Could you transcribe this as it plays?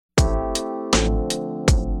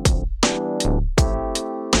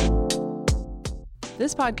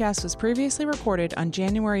This podcast was previously recorded on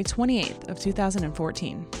January 28th of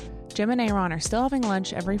 2014. Jim and Aaron are still having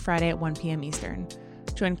lunch every Friday at 1 p.m. Eastern.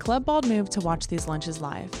 Join Club Bald Move to watch these lunches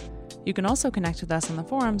live. You can also connect with us on the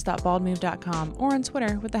forums.baldmove.com or on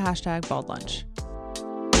Twitter with the hashtag BaldLunch.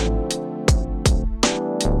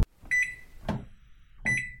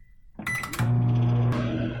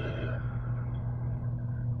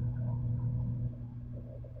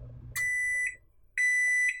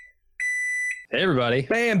 Hey everybody.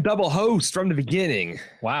 Bam, double host from the beginning.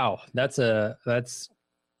 Wow, that's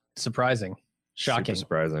surprising. Shocking. Super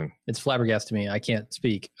surprising. It's flabbergasted to me. I can't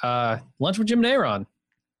speak. Lunch with Jim and Aaron.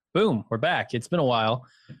 Boom, we're back. It's been a while.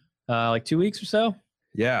 Like 2 weeks or so.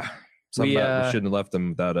 Yeah. We shouldn't have left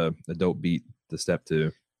them without a dope beat to step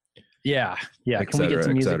to. Yeah. Et Can we get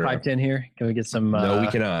some music piped in here? Can we get some No, we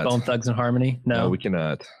cannot. Bone Thugs and Harmony? No, we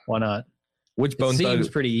cannot. Why not? Which Bone Seems Thugs?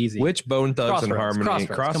 pretty easy. Which Bone Thugs and Harmony?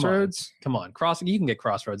 Crossroads? Come on. You can get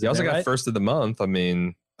Crossroads. You also there, got right? First of the Month. I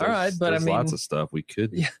mean, all right, but there's I mean, lots of stuff we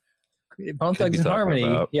could. Yeah. Bone Thugs and Harmony,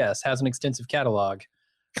 about. yes, has an extensive catalog.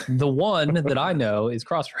 The one that I know is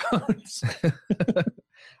Crossroads.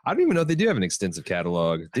 I don't even know if they do have an extensive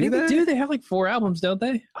catalog. They do. They have like 4 albums, don't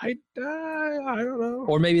they? I don't know.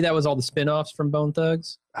 Or maybe that was all the spin-offs from Bone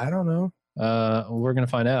Thugs. I don't know. We're going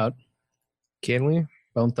to find out. Can we?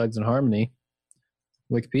 Bone Thugs and Harmony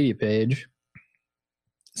Wikipedia page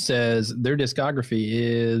says their discography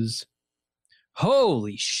is,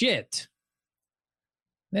 holy shit,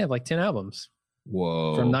 they have like 10 albums.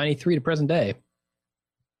 Whoa. From 93 to present day.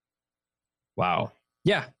 Wow.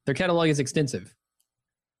 Yeah, their catalog is extensive.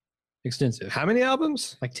 How many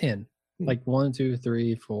albums? Like 10. Like 1, 2,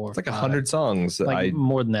 3, 4. It's like 100 songs. Like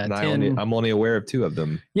more than that. 10. I'm only aware of 2 of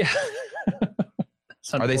them. Yeah.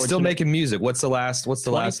 Are they still making music? What's the last?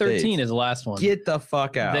 2013 is the last one. Get the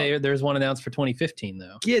fuck out. There's one announced for 2015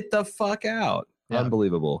 though. Get the fuck out. Yeah.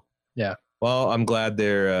 Unbelievable. Yeah. Well, I'm glad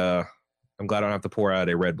I don't have to pour out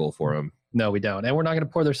a Red Bull for them. No, we don't. And we're not going to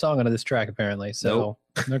pour their song onto this track apparently. So,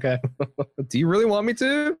 nope. Okay. Do you really want me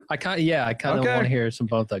to? I kind of want to hear some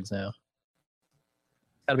Bone Thugs now.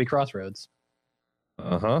 That'll be Crossroads.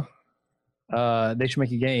 Uh-huh. They should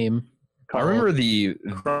make a game. I remember the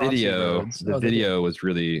video. Crossroads. The video was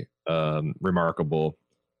really remarkable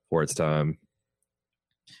for its time.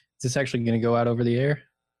 Is this actually going to go out over the air?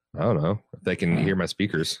 I don't know if they can hear my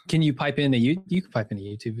speakers. Can you pipe in you can pipe in a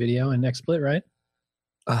YouTube video in XSplit, right?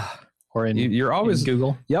 Or in you're always in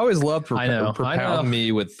Google. You always love I propound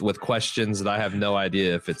me with questions that I have no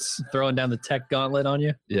idea if it's throwing down the tech gauntlet on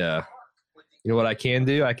you. Yeah. You know what I can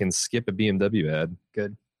do? I can skip a BMW ad.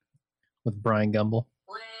 Good. With Brian Gumble.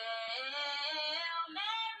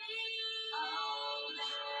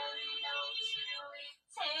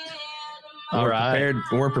 All right.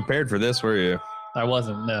 Weren't prepared for this, were you? I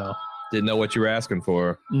wasn't, no. Didn't know what you were asking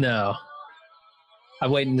for. No. I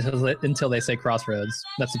wait until they say Crossroads.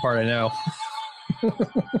 That's the part I know.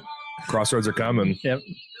 Crossroads are coming. Yep.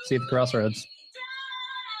 See the Crossroads.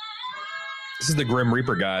 This is the Grim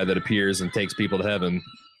Reaper guy that appears and takes people to heaven.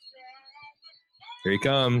 Here he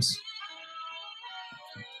comes.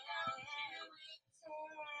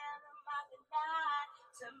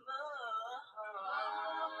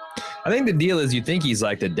 I think the deal is you think he's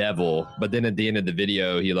like the devil, but then at the end of the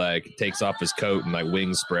video, he like takes off his coat and like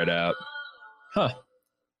wings spread out. Huh.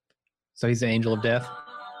 So he's the angel of death?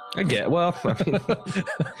 I get. Well, I mean,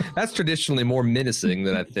 that's traditionally more menacing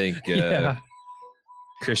than I think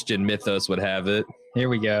Christian mythos would have it. Here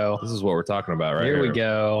we go. This is what we're talking about right here. Here we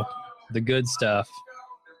go. The good stuff.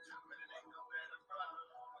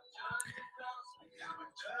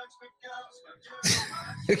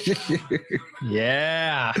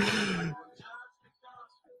 Yeah.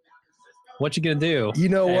 What you gonna do? You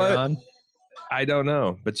know Aaron? what? I don't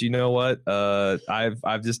know, but you know what?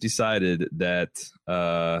 I've just decided that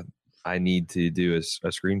I need to do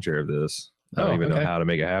a screen share of this. I don't even know how to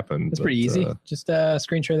make it happen. It's pretty easy. Just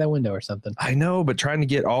screen share that window or something. I know, but trying to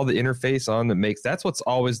get all the interface on that's what's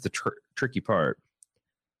always the tricky part.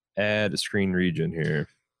 Add a screen region here.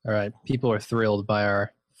 All right. People are thrilled by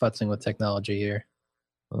our futzing with technology here.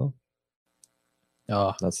 Well,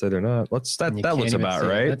 oh, let's say they're not. That looks about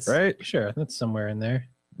right, right? Sure, that's somewhere in there.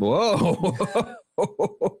 Whoa!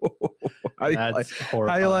 How you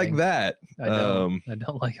like that? I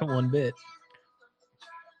don't like it one bit.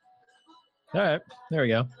 All right, there we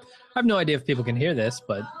go. I have no idea if people can hear this,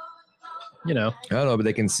 but you know, I don't know, but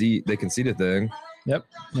they can see the thing. Yep,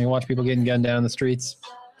 you can watch people getting gunned down in the streets.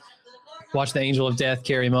 Watch the angel of death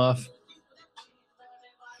carry him off.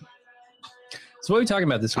 So what are we talking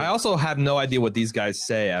about this week? I also have no idea what these guys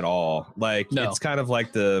say at all. Like, It's kind of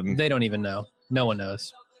like they don't even know. No one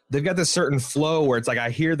knows. they've got this certain flow where it's like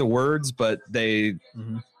I hear the words, but they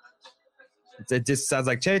it just sounds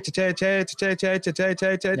like che che che che che che che che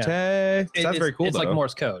che che che. Sounds very cool. It's like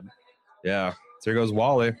Morse code. Yeah. So there goes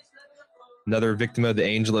Wally. Another victim of the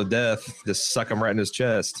angel of death. Just suck him right in his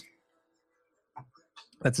chest.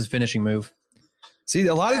 That's his finishing move. See,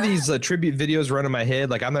 a lot of these tribute videos run in my head.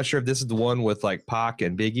 Like, I'm not sure if this is the one with like Pac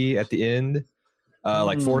and Biggie at the end,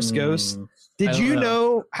 like Force Ghost. Did you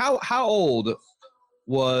know how old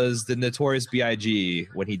was the Notorious B.I.G.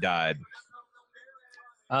 when he died?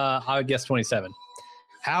 I would guess 27.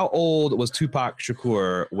 How old was Tupac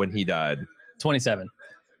Shakur when he died? 27.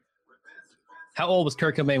 How old was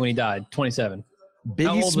Kurt Cobain when he died? 27. Biggie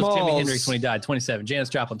How old Smalls, was Jimi Hendrix when he died? 27. Janis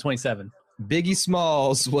Joplin, 27. Biggie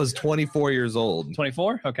Smalls was 24 years old.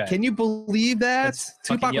 24? Okay. Can you believe that? That's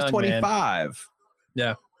Tupac young, was 25. Man.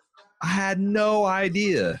 Yeah. I had no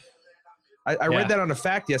idea. I read that on a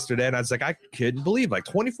fact yesterday, and I was like, I couldn't believe, like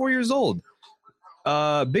 24 years old.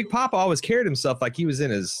 Big Papa always carried himself like he was in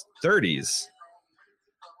his 30s.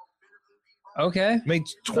 Okay. I mean,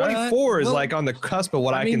 24 is well, like on the cusp of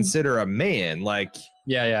what I consider a man. Like,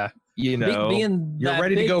 yeah. You know, being you're that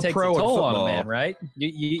ready to big go takes pro a in toll football. On a man, right?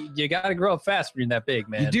 You got to grow up fast when you're that big,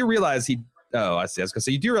 man. You do realize he. Oh, I see. I was gonna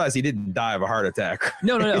say you do realize he didn't die of a heart attack. Right?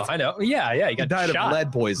 No. I know. Yeah. He died shot. of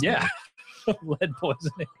lead poisoning. Yeah. Lead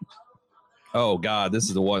poisoning. Oh God, this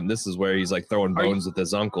is the one. This is where he's like throwing bones with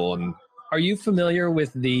his uncle. And are you familiar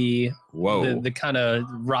with the kind of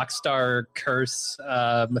rock star curse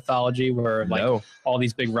mythology where like all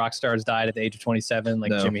these big rock stars died at the age of 27,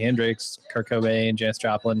 like Jimi Hendrix, Kurt Cobain, Janis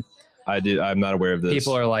Joplin? I'm not aware of this.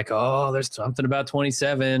 People are like, oh, there's something about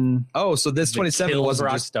 27. Oh, so this 27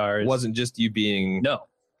 wasn't just you being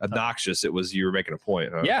obnoxious. It was you were making a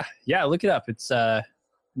point, huh? Yeah. Look it up. It's not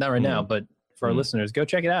right now, but for our listeners, go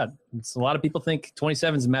check it out. It's a lot of people think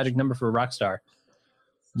 27 is a magic number for a rock star.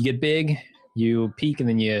 You get big, you peak, and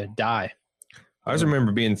then you die. I just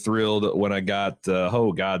remember being thrilled when I got,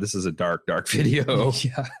 oh God, this is a dark video.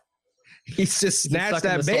 Yeah. He's just snatched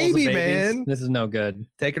that baby, man. This is no good.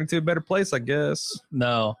 Taking him to a better place, I guess.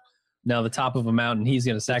 No, the top of a mountain. He's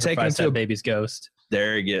going to sacrifice that baby's ghost.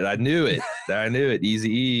 There you go. I knew it.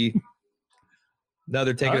 Easy E. No,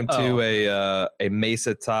 they're taking him to a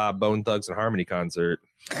Mesa Top Bone Thugs and Harmony concert.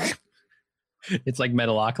 It's like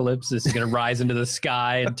Metalocalypse. This is going to rise into the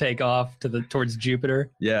sky and take off towards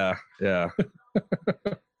Jupiter. Yeah.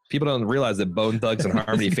 People don't realize that Bone Thugs and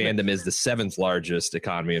Harmony fandom is the 7th largest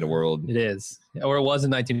economy in the world. It is. Or it was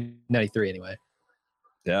in 1993 anyway.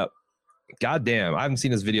 Yep. God damn. I haven't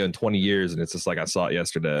seen this video in 20 years, and it's just like I saw it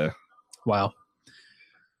yesterday. Wow.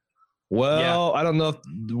 Well, I don't know if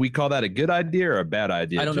we call that a good idea or a bad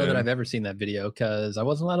idea. I don't know that I've ever seen that video because I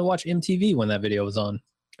wasn't allowed to watch MTV when that video was on.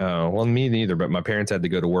 Oh, well, me neither, but my parents had to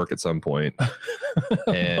go to work at some point.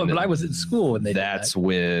 And but I was at school when they did that.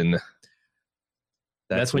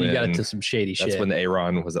 That's when you got into some shady shit. That's when the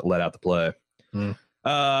Aaron was let out to play.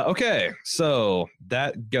 Okay, so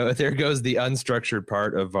there goes the unstructured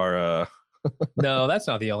part of our... No, that's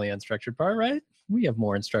not the only unstructured part, right? We have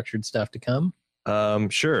more unstructured stuff to come.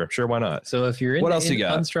 Sure, why not? So if you're into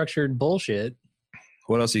unstructured bullshit...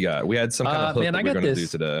 What else you got? We had some kind of hook that we're going to do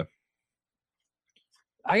today.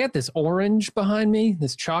 I got this orange behind me,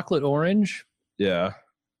 this chocolate orange. Yeah.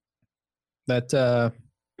 That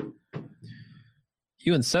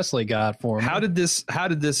you and Cecily got for me. How did this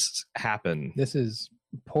happen? This is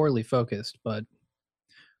poorly focused, but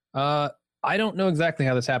I don't know exactly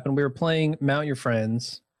how this happened. We were playing Mount Your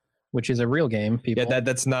Friends, which is a real game, people. Yeah,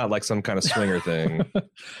 that's not like some kind of swinger thing.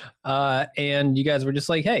 And you guys were just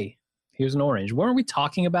like, hey, here's an orange. Weren't we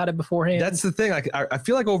talking about it beforehand? That's the thing. Like, I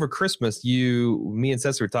feel like over Christmas, me and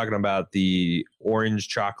Cecily were talking about the orange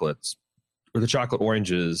chocolates or the chocolate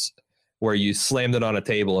oranges where you slammed it on a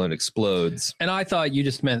table and it explodes. And I thought you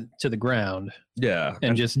just meant to the ground. Yeah.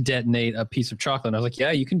 And just detonate a piece of chocolate. And I was like,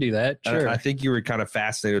 yeah, you can do that. Sure. I think you were kind of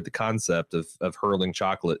fascinated with the concept of hurling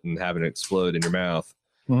chocolate and having it explode in your mouth.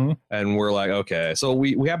 Mm-hmm. And we're like, okay. So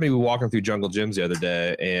we happened to be walking through Jungle Gyms the other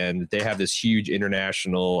day, and they have this huge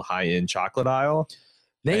international high-end chocolate aisle.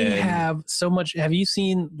 They have so much. Have you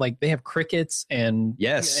seen, like, they have crickets and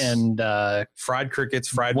fried crickets,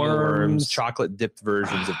 fried worms, chocolate dipped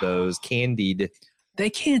versions of those, candied.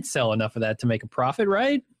 They can't sell enough of that to make a profit,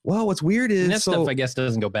 right? Well, what's weird is that stuff, I guess,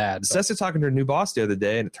 doesn't go bad. Cessa talking to her new boss the other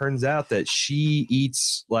day, and it turns out that she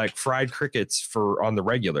eats like fried crickets on the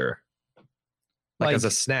regular. Like as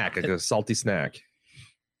a snack, like a salty snack.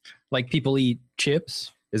 Like people eat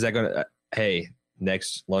chips. Is that going to, hey,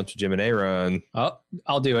 next lunch with Jim and Aaron. Oh,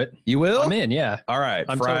 I'll do it. You will? I'm in. Yeah. All right.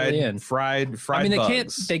 I'm totally in. Fried. I mean,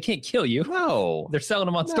 bugs. they can't kill you. No, they're selling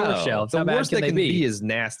them on store shelves. The How bad worst can they they can be? be is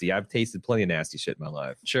nasty. I've tasted plenty of nasty shit in my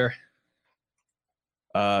life. Sure.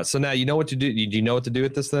 So now you know what to do. Do you know what to do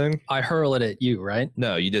with this thing? I hurl it at you, right?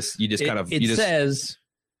 No, you just kind of. It says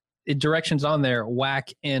directions on there: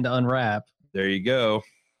 whack and unwrap. There you go.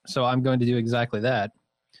 So I'm going to do exactly that.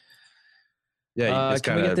 Yeah, you just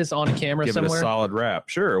can we get this on camera give somewhere? It a solid wrap.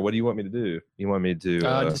 Sure. What do you want me to do? You want me to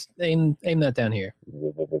just aim that down here.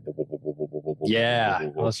 Yeah,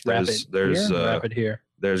 let's wrap it. Wrap it here.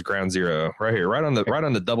 There's ground zero right here, right on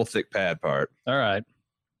the double thick pad part. All right.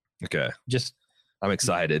 Okay. Just I'm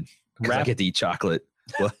excited because I get to eat chocolate.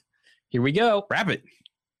 Here we go. Wrap it.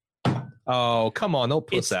 Oh, come on! Don't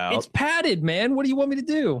puss out. It's padded, man. What do you want me to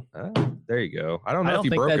do? There you go. I don't know if you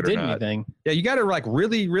think broke that it or did not. Anything. Yeah, you got to like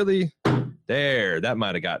really, really. There, that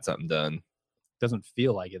might have got something done. Doesn't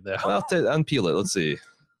feel like it though. Well, to unpeel it. Let's see.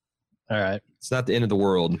 All right. It's not the end of the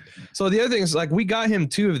world. So the other thing is, like, we got him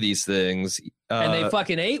 2 of these things, and they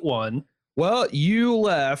fucking ate one. Well, you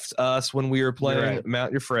left us when we were playing Right.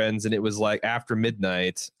 Mount Your Friends, and it was like after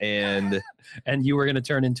midnight, and and you were going to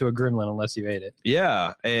turn into a gremlin unless you ate it.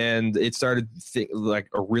 Yeah, and it started like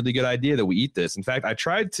a really good idea that we eat this. In fact, I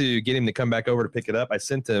tried to get him to come back over to pick it up. I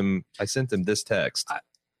sent him this text.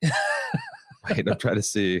 Wait, I'm trying to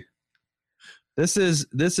see. This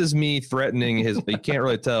is me threatening his. You can't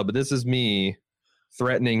really tell, but this is me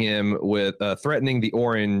threatening him with threatening the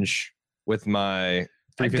orange with my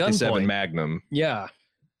 357 Magnum. Yeah.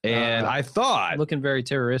 And I thought looking very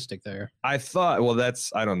terroristic there. I thought, well,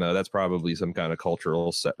 I don't know. That's probably some kind of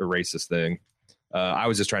cultural racist thing. I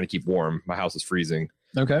was just trying to keep warm. My house is freezing.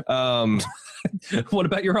 Okay. What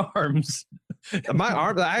about your arms? My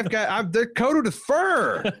arms, they're coated with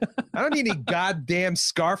fur. I don't need any goddamn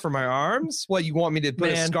scarf for my arms. What, you want me to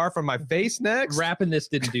put a scarf on my face next? Wrapping this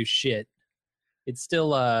didn't do shit. It's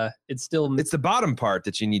still it's the bottom part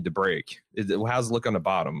that you need to break. How's it look on the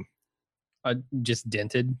bottom? Just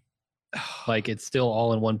dented. Like it's still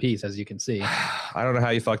all in one piece, as you can see. I don't know how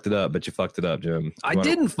you fucked it up, but you fucked it up, Jim. I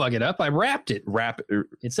didn't fuck it up. I wrapped it.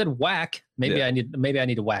 It said whack. Maybe I need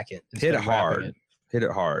to whack it. Hit it hard. Hit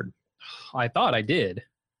it hard. I thought I did.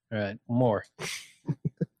 All right, more.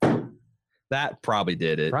 That probably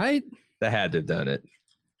did it. Right? That had to have done it.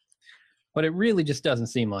 But it really just doesn't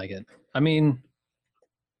seem like it. I mean,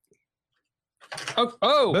 boom,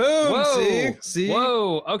 whoa, see,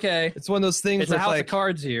 whoa, okay. It's one of those things. It's a house of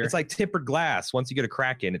cards here. It's like tempered glass. Once you get a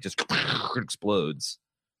crack in, it just explodes.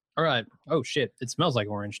 All right. Oh shit! It smells like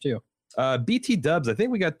orange too. BT Dubs. I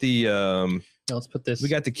think we got the. Let's put this. We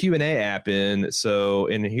got the Q&A app in. So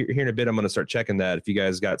here in a bit, I'm going to start checking that. If you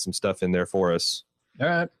guys got some stuff in there for us. All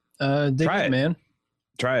right. Try it, man.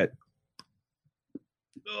 Try it.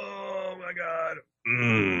 Oh my god.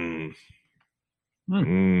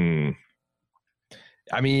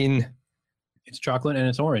 I mean, it's chocolate and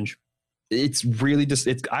it's orange. It's really just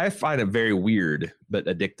I find it very weird but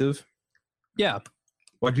addictive. Yeah.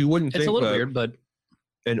 Like you wouldn't think it's a little weird, but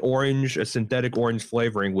a synthetic orange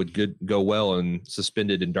flavoring would go well and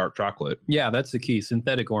suspended in dark chocolate. Yeah, that's the key.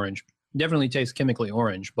 Synthetic orange. Definitely tastes chemically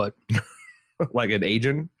orange, but like an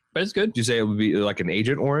agent. But it's good. Did you say it would be like an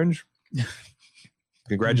agent orange?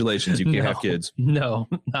 Congratulations, you can't have kids. No,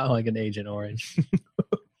 not like an agent orange.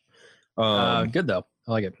 Good though.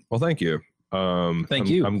 I like it. Well, thank you. Thank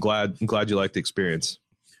you. I'm glad you liked the experience.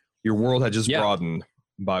 Your world had just broadened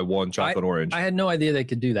by one chocolate orange. I had no idea they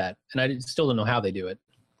could do that, and I still don't know how they do it.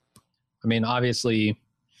 I mean, obviously,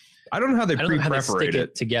 I don't know how they pre-preparate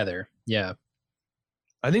it together. Yeah,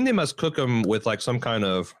 I think they must cook them with like some kind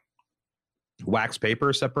of wax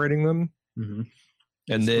paper separating them. Mm-hmm.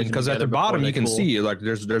 And then, because at the bottom you can see like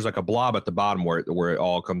there's like a blob at the bottom where it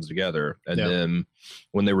all comes together, and then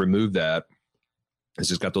when they remove that, it's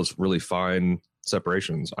just got those really fine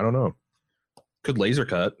separations. I don't know. Could laser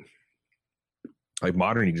cut. Like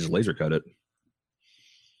modern, you just laser cut it.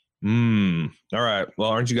 All right.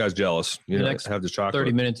 Well, aren't you guys jealous? You know, next have the chocolate.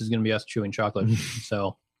 30 minutes is going to be us chewing chocolate.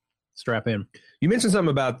 So strap in. You mentioned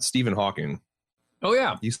something about Stephen Hawking. Oh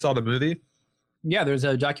yeah, you saw the movie? Yeah, there's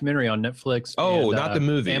a documentary on Netflix. Oh, not the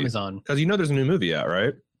movie. Amazon. Because you know there's a new movie out,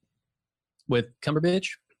 right? With Cumberbatch?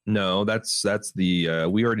 No, that's the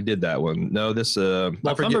we already did that one. No, this well,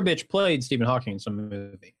 Cumberbatch played Stephen Hawking in some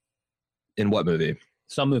movie. In what movie?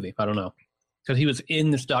 Some movie. I don't know. Because he was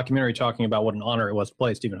in this documentary talking about what an honor it was to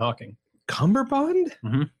play Stephen Hawking. Cumberbund?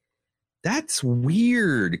 Mm-hmm. That's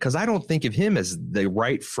weird because I don't think of him as the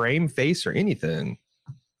right frame, face, or anything.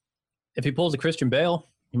 If he pulls a Christian Bale,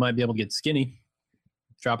 he might be able to get skinny,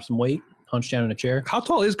 drop some weight, hunch down in a chair. How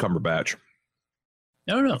tall is Cumberbatch?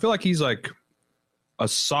 I don't know. I feel like he's like a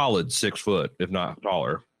solid 6 foot, if not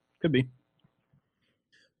taller. Could be.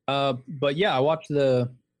 But yeah, I watched the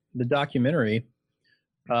documentary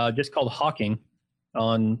just called Hawking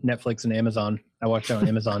on Netflix and Amazon. I watched it on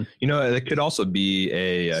Amazon. You know, it could also be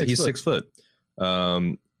he's 6 foot.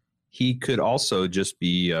 He could also just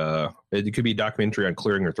be it could be a documentary on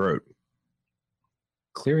clearing your throat.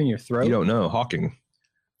 Clearing your throat? You don't know. Hawking.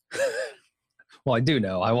 Well, I do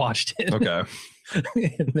know. I watched it. Okay.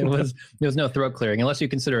 there was no throat clearing, unless you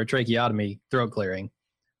consider a tracheotomy throat clearing,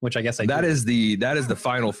 which I guess I that do. is the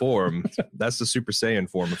final form. That's the Super Saiyan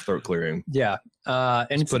form of throat clearing. Yeah.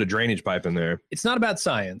 And put a drainage pipe in there. It's not about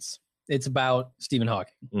science. It's about Stephen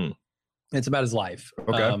Hawking. Mm. It's about his life.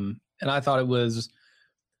 Okay. And I thought it was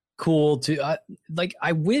cool to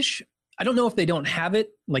I wish, I don't know if they don't have it,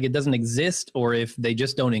 like it doesn't exist, or if they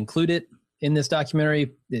just don't include it in this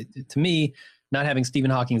documentary. To me, not having Stephen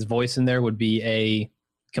Hawking's voice in there would be a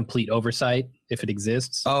complete oversight if it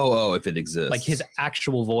exists. Oh, if it exists. Like his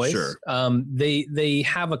actual voice. Sure. They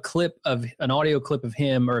have an audio clip of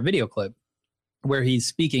him, or a video clip where he's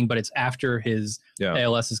speaking, but it's after his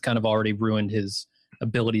ALS has kind of already ruined his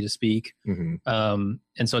ability to speak. Mm-hmm.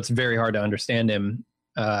 And so it's very hard to understand him.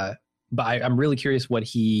 But I'm really curious what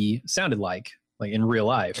he sounded like in real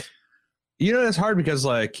life. You know, that's hard because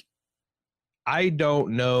I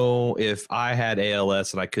don't know if I had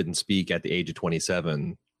ALS and I couldn't speak at the age of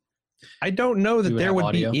 27. I don't know that there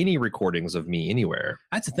would be any recordings of me anywhere.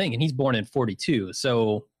 That's the thing. And he's born in 42.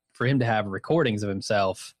 So for him to have recordings of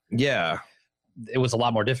himself. Yeah. It was a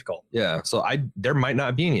lot more difficult. Yeah. So there might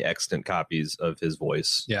not be any extant copies of his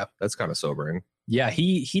voice. Yeah. That's kind of sobering. Yeah.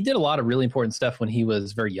 He did a lot of really important stuff when he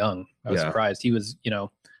was very young. I was surprised. He was,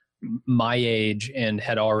 my age and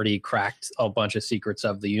had already cracked a bunch of secrets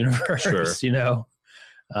of the universe, sure.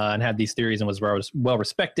 And had these theories and was well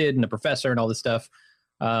respected and a professor and all this stuff.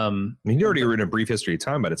 He'd already written A Brief History of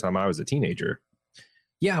Time by the time I was a teenager.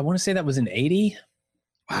 Yeah, I want to say that was in 80.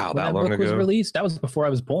 Wow, that long book ago. Was released. That was before I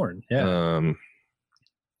was born. Yeah.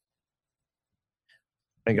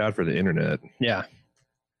 Thank God for the internet. Yeah.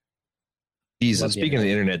 Jesus, speaking of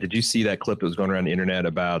the internet, did you see that clip that was going around the internet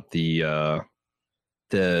about the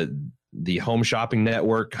Home Shopping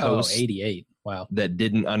Network host? 88. Wow. That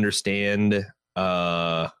didn't understand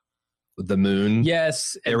the moon.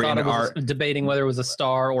 Yes, and thought it was debating whether it was a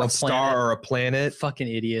star or a planet. Fucking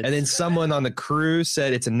idiots. And then someone on the crew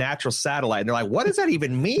said it's a natural satellite, and they're like, "What does that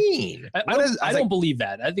even mean?" I don't believe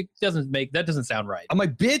that. I think that doesn't sound right. I'm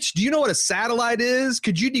like, "Bitch, do you know what a satellite is?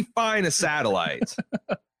 Could you define a satellite?"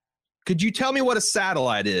 Could you tell me what a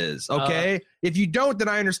satellite is? Okay. If you don't, then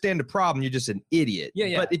I understand the problem. You're just an idiot.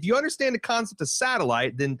 Yeah. But if you understand the concept of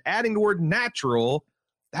satellite, then adding the word natural,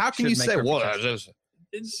 how can you say, well,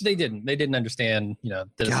 they didn't understand, that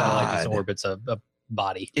a satellite just orbits a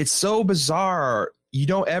body. It's so bizarre. You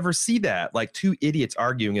don't ever see that. Like two idiots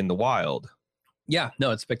arguing in the wild. Yeah. No,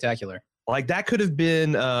 it's spectacular. Like that could have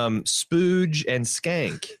been Spooge and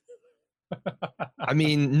Skank. I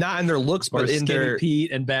mean, not in their looks, but in their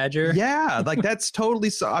Pete and Badger. Yeah, like that's totally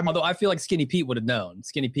so. Although I feel like Skinny Pete would have known.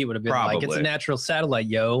 Skinny Pete would have been like, "It's a natural satellite,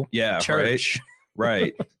 yo." Yeah, church.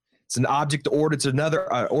 Right. It's an object orbits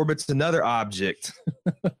another object.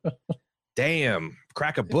 Damn,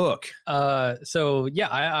 crack a book. So yeah,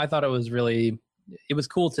 I thought it was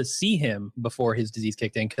cool to see him before his disease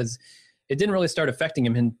kicked in, because it didn't really start affecting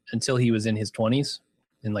him until he was in his 20s.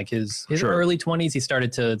 In like his early 20s, he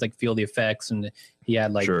started to feel the effects, and he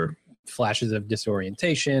had flashes of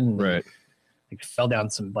disorientation. Right. Fell down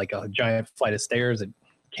a giant flight of stairs at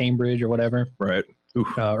Cambridge or whatever. Right.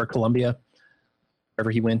 Or Columbia,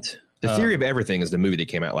 wherever he went. The Theory of Everything is the movie that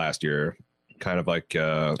came out last year. Kind of like,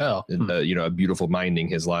 A Beautiful Minding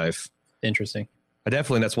his life. Interesting.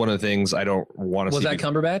 That's one of the things I don't want to see. Was that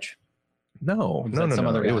Cumberbatch? No.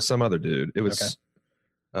 It was some other dude. It was... Okay.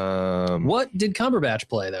 What did Cumberbatch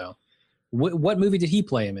play though? What movie did he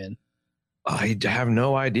play him in? I have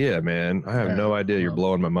no idea, man. I have no idea. You're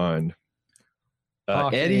blowing my mind.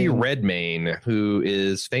 Eddie Redmayne, who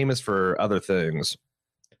is famous for other things.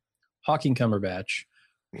 Hawking Cumberbatch.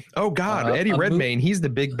 Oh God, Eddie Redmayne. He's the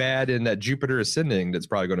big bad in that Jupiter Ascending. That's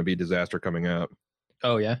probably going to be a disaster coming out.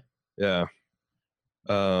 Oh yeah. Yeah.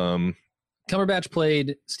 Cumberbatch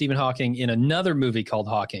played Stephen Hawking in another movie called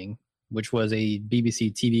Hawking, which was a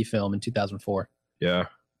BBC TV film in 2004. Yeah.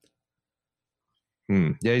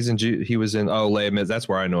 Yeah, he was in Les Mis. That's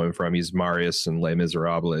where I know him from. He's Marius in Les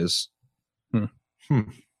Miserables.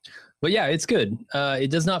 But yeah, it's good.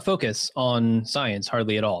 It does not focus on science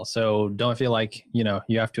hardly at all. So don't feel like, you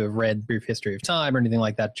have to have read Brief History of Time or anything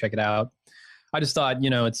like that to check it out. I just thought,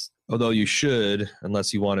 it's Although you should,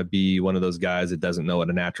 unless you want to be one of those guys that doesn't know what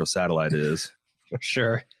a natural satellite is.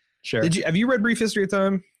 Sure. Have you read Brief History of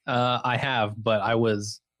Time? I have, but I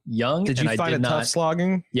was young. Did you find it tough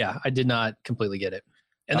slogging? Yeah, I did not completely get it.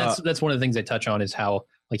 And that's one of the things they touch on is how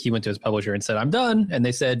like he went to his publisher and said, "I'm done," and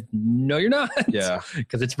they said, "No, you're not." Yeah,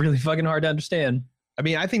 because it's really fucking hard to understand. I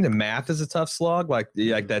mean, I think the math is a tough slog, like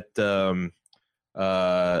that.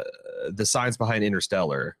 The science behind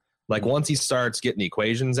Interstellar. Like once he starts getting the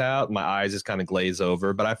equations out, my eyes just kind of glaze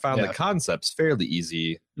over. But I found the concepts fairly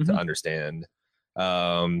easy to understand.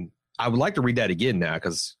 I would like to read that again now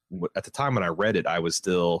because at the time when I read it, I was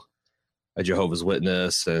still a Jehovah's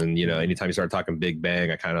Witness, and anytime you started talking Big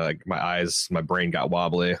Bang, I kind of like my brain got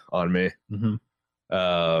wobbly on me.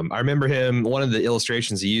 I remember one of the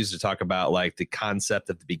illustrations he used to talk about like the concept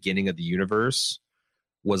of the beginning of the universe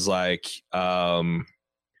was like,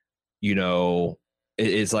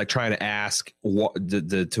 it's like trying to ask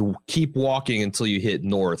to keep walking until you hit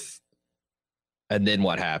north. And then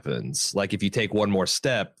what happens? Like if you take one more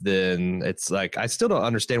step, then it's like, I still don't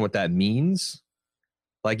understand what that means.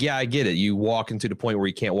 Like, yeah, I get it. You walk into the point where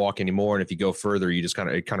you can't walk anymore. And if you go further, you just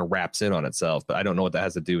it kind of wraps in on itself. But I don't know what that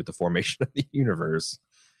has to do with the formation of the universe.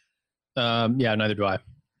 Yeah, neither do I.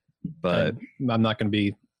 But I'm not going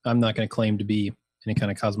to claim to be any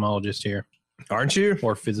kind of cosmologist here. Aren't you?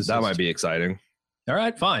 Or physicist. That might be exciting. All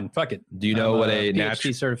right, fine. Fuck it. Do you know what a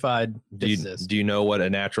PhD certified physicist? Do you know what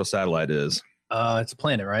a natural satellite is? It's a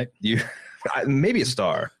planet, right? Maybe a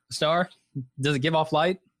star. A star? Does it give off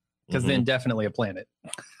light? Because then definitely a planet.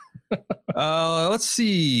 Let's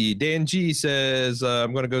see. Dan G says,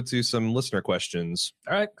 I'm going to go to some listener questions.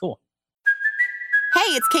 All right, cool.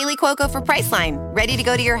 Hey, it's Kaylee Cuoco for Priceline. Ready to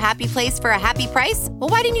go to your happy place for a happy price? Well,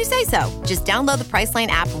 why didn't you say so? Just download the Priceline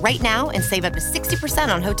app right now and save up to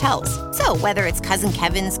 60% on hotels. So whether it's Cousin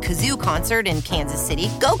Kevin's Kazoo Concert in Kansas City,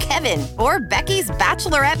 go Kevin, or Becky's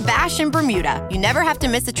Bachelorette Bash in Bermuda, you never have to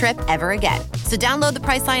miss a trip ever again. So download the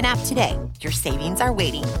Priceline app today. Your savings are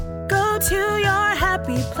waiting. Go to your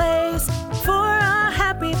happy place for a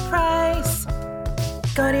happy price.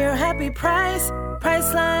 Go to your happy price,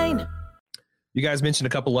 Priceline. You guys mentioned a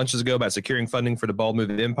couple lunches ago about securing funding for the Bald Move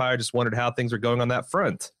Empire. Just wondered how things are going on that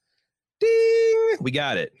front. Ding! We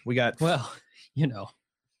got it. Well,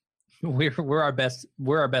 we're our best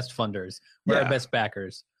funders. We're our best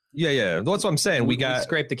backers. Yeah. That's what I'm saying. We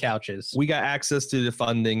scrape the couches. We got access to the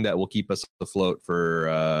funding that will keep us afloat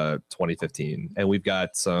for 2015, and we've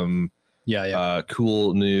got some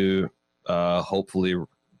cool new, hopefully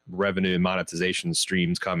revenue and monetization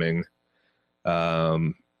streams coming.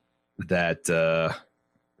 That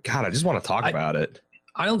God, I just want to talk about it.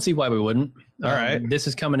 I don't see why we wouldn't. All right, this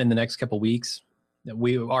is coming in the next couple weeks.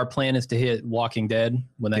 Our plan is to hit Walking Dead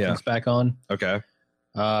when that comes back on. Okay.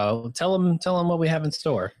 Tell them what we have in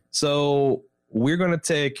store. So we're going to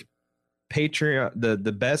take Patreon,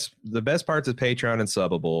 the best parts of Patreon and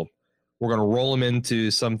Subbable. We're going to roll them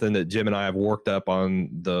into something that Jim and I have worked up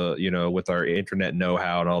on with our internet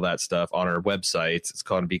know-how and all that stuff on our websites. It's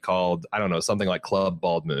going to be called, I don't know, something like Club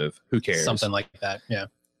Bald Move. Who cares? Something like that. Yeah.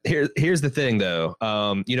 Here's the thing though.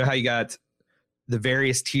 You know how you got the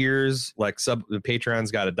various tiers, like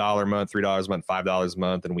Patreon's got $1 a month, $3 a month, $5 a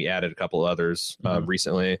month, and we added a couple others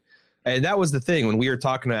recently. And that was the thing when we were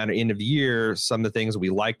talking at the end of the year, some of the things we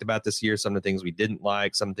liked about this year, some of the things we didn't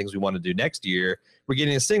like, some of the things we want to do next year. We're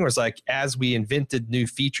getting this thing where it's like, as we invented new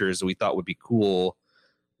features that we thought would be cool,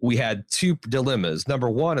 we had two dilemmas. Number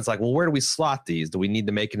one, it's like, well, where do we slot these? Do we need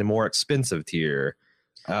to make it a more expensive tier?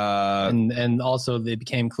 And also it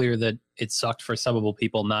became clear that it sucked for Subbable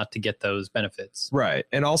people not to get those benefits. Right.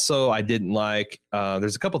 And also I didn't like,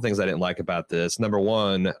 there's a couple things I didn't like about this. Number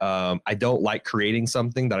one, I don't like creating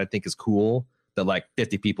something that I think is cool that like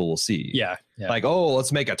 50 people will see. Yeah. Like, oh,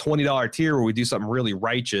 let's make a $20 tier where we do something really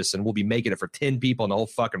righteous and we'll be making it for 10 people on the whole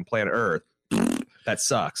fucking planet Earth. That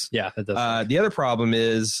sucks. Yeah, that does. The other problem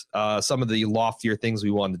is some of the loftier things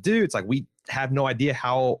we want to do. It's like we have no idea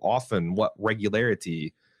how often, what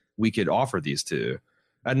regularity we could offer these to.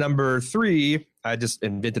 At number 3, I just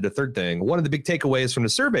invented a third thing. One of the big takeaways from the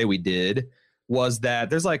survey we did was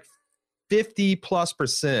that there's like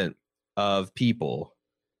 50+% of people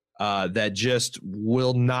that just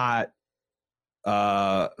will not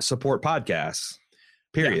support podcasts.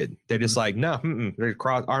 Period. Yeah. They're just like, no, they're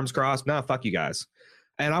arms crossed. No, fuck you guys.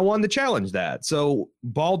 And I wanted to challenge that. So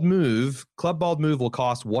Club Bald Move will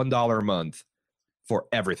cost $1 a month for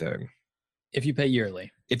everything. If you pay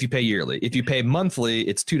yearly. If you pay monthly,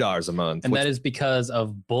 it's $2 a month. And that is because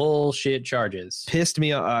of bullshit charges. Pissed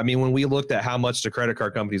me off. I mean, when we looked at how much the credit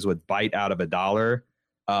card companies would bite out of $1,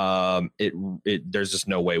 there's just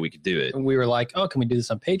no way we could do it. And we were like, oh, can we do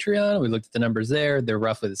this on Patreon? We looked at the numbers there. They're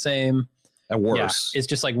roughly the same. And worse. Yeah, it's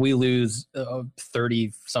just like we lose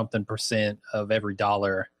 30-something% of every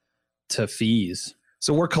dollar to fees.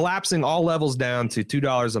 So we're collapsing all levels down to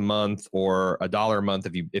 $2 a month or $1 a month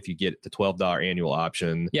if you get the $12 annual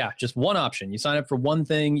option. Yeah, just one option. You sign up for one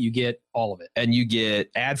thing, you get all of it. And you get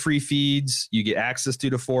ad-free feeds, you get access to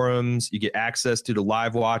the forums, you get access to the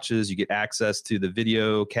live watches, you get access to the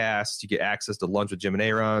video casts, you get access to Lunch with Jim and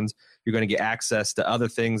Aaron's. You're going to get access to other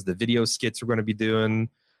things, the video skits we're going to be doing.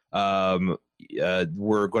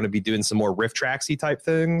 We're going to be doing some more Riff Tracksy type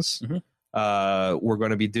things. Mm-hmm. We're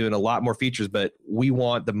going to be doing a lot more features, but we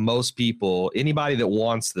want the most people, anybody that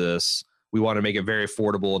wants this, we want to make it very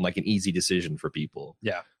affordable and like an easy decision for people.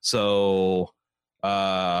 Yeah. So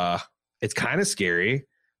it's kind of scary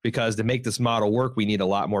because to make this model work, we need a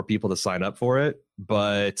lot more people to sign up for it.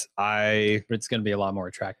 But it's going to be a lot more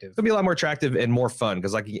attractive. It's going to be a lot more attractive and more fun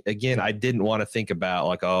because, like, again, I didn't want to think about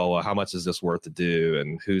like, oh, well, how much is this worth to do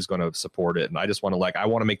and who's going to support it. And I just want to I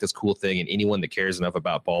want to make this cool thing, and anyone that cares enough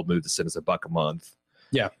about Bald Move to send us $1 a month,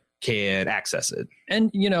 can access it.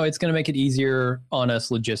 And it's going to make it easier on us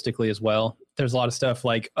logistically as well. There's a lot of stuff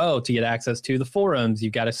like, to get access to the forums,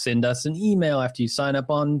 you've got to send us an email after you sign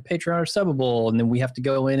up on Patreon or Subbable, and then we have to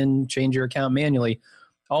go in and change your account manually.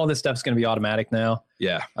 All this stuff's going to be automatic now.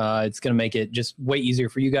 Yeah. It's going to make it just way easier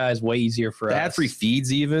for you guys, way easier for us. Ad-free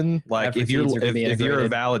feeds even. Like if you're a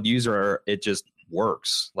valid user, it just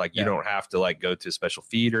works. Like you don't have to go to a special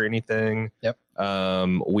feed or anything. Yep.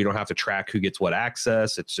 We don't have to track who gets what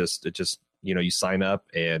access. It just you sign up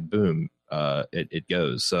and boom, it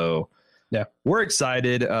goes. So yeah, we're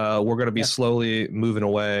excited. We're going to be slowly moving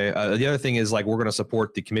away. The other thing is we're going to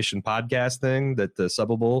support the commission podcast thing that the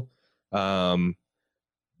Subbable.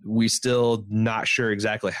 We still not sure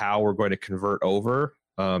exactly how we're going to convert over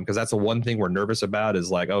because that's the one thing we're nervous about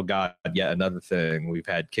is oh God, yet another thing. We've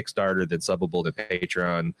had Kickstarter, then Subbable, then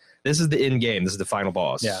Patreon. This is the end game. This is the final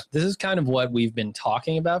boss. Yeah, this is kind of what we've been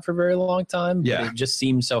talking about for a very long time. Yeah. But it just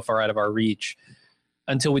seemed so far out of our reach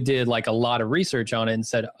until we did a lot of research on it and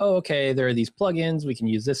said, oh, okay, there are these plugins. We can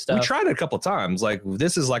use this stuff. We tried it a couple of times.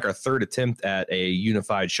 This is our third attempt at a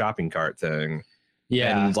unified shopping cart thing.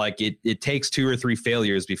 Yeah. And it takes 2 or 3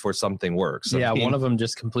 failures before something works. One of them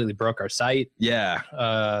just completely broke our site. Yeah.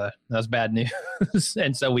 That was bad news.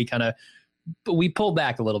 And so we pulled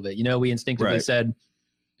back a little bit. We instinctively said,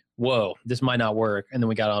 whoa, this might not work. And then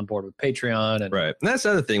we got on board with Patreon. And right. And that's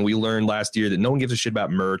the other thing we learned last year, that no one gives a shit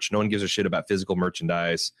about merch. No one gives a shit about physical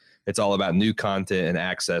merchandise. It's all about new content and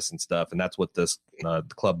access and stuff. And that's what this the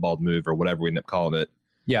Club Bald Move or whatever we end up calling it.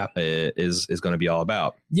 Yeah, is going to be all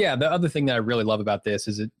about. Yeah, the other thing that I really love about this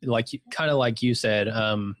is it, kind of like you said,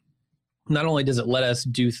 not only does it let us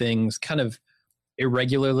do things kind of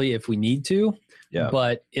irregularly if we need to,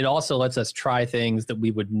 but it also lets us try things that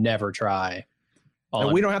we would never try.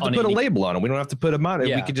 And we don't have to put a label on it. We don't have to put a on it.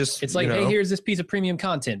 Yeah. We could just, it's hey, here's this piece of premium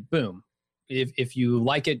content. Boom. If you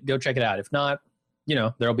like it, go check it out. If not,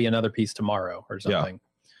 there'll be another piece tomorrow or something.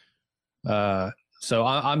 Yeah. So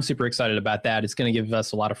I'm super excited about that. It's going to give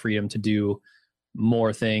us a lot of freedom to do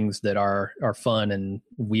more things that are fun and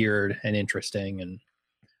weird and interesting. And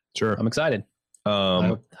sure, I'm excited.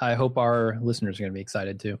 I hope our listeners are going to be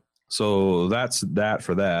excited too. So that's that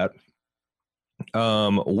for that.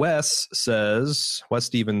 Wes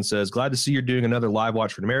Stevens says, glad to see you're doing another live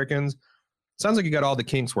watch for the Americans. Sounds like you got all the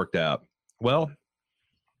kinks worked out. Well,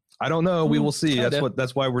 I don't know. We will see.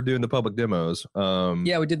 That's why we're doing the public demos.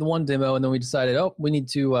 Yeah, we did the one demo and then we decided, we need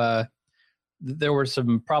to, there were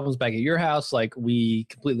some problems back at your house. We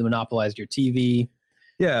completely monopolized your TV.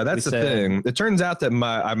 Yeah, that's the thing. It turns out that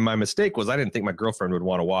my mistake was I didn't think my girlfriend would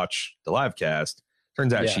want to watch the live cast.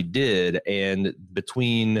 Turns out she did. And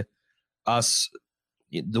between us,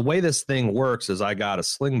 the way this thing works is I got a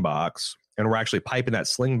Slingbox and we're actually piping that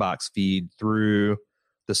Slingbox feed through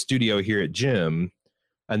the studio here at Jim.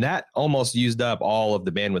 And that almost used up all of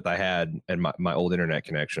the bandwidth I had and my old internet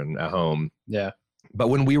connection at home. Yeah. But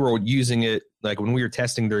when we were using it, when we were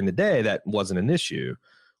testing during the day, that wasn't an issue.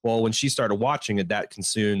 Well, when she started watching it, that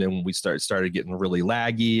consumed and we started getting really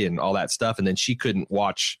laggy and all that stuff. And then she couldn't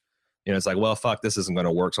watch, it's well, fuck, this isn't going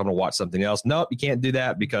to work. So I'm going to watch something else. Nope, you can't do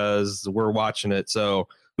that because we're watching it. So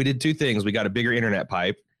we did 2 things. We got a bigger internet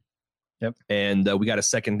pipe. Yep. And we got a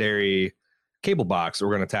secondary cable box that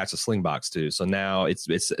we're going to attach the Slingbox to. So now it's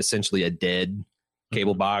essentially a dead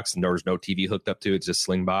cable box and there's no TV hooked up to it. It's just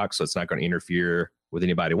Slingbox. So it's not going to interfere with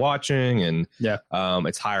anybody watching. And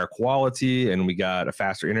it's higher quality and we got a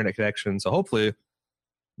faster internet connection. So hopefully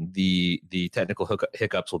the technical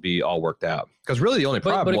hiccups will be all worked out. Because really the only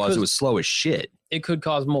problem was it was slow as shit. it could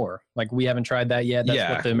cause more. Like, we haven't tried that yet.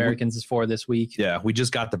 That's what the Americans is for this week. Yeah, we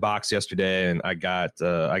just got the box yesterday, and I have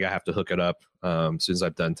to hook it up as soon as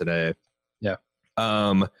I'm done today. Yeah.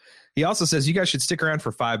 He also says you guys should stick around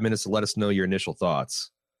for 5 minutes to let us know your initial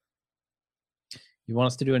thoughts. You want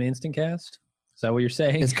us to do an instant cast? Is that what you're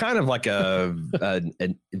saying? It's kind of like a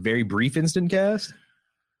very brief instant cast.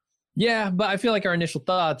 Yeah, but I feel like our initial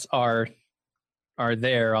thoughts are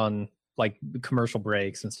there on like commercial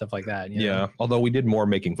breaks and stuff like that. You know? Although we did more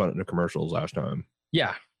making fun of the commercials last time.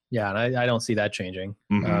 Yeah, and I don't see that changing.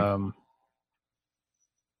 Mm-hmm.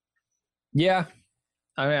 Yeah,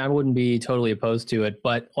 I mean, I wouldn't be totally opposed to it,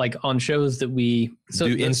 but like on shows that we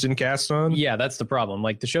do instant casts on. Yeah, that's the problem.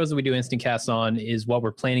 Like the shows that we do instant casts on is what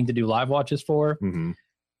we're planning to do live watches for,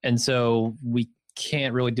 and so we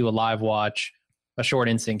can't really do a live watch, a short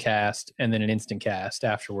instant cast, and then an instant cast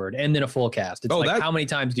afterward, and then a full cast. It's how many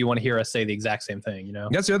times do you want to hear us say the exact same thing? You know,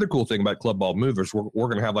 that's the other cool thing about Club Bald Movers. We're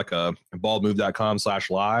going to have like a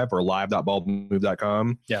baldmove.com/live or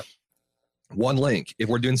live.baldmove.com. Yeah. One link. If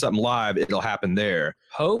we're doing something live, it'll happen there.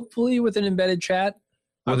 Hopefully with an embedded chat.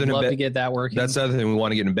 I'd love to get that working. That's the other thing. We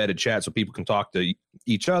want to get embedded chat so people can talk to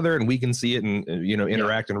each other and we can see it and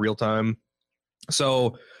interact in real time.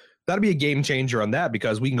 So that'll be a game changer on that,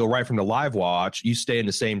 because we can go right from the live watch. You stay in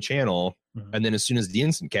the same channel, and then as soon as the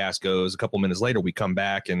instant cast goes, a couple minutes later, we come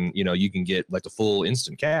back and you can get like the full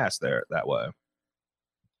instant cast there that way.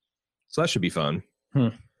 So that should be fun.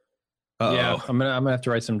 Yeah, I'm gonna have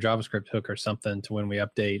to write some JavaScript hook or something to when we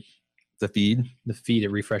update the feed.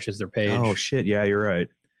 It refreshes their page. Oh shit! Yeah, you're right.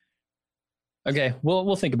 Okay,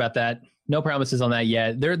 we'll think about that. No promises on that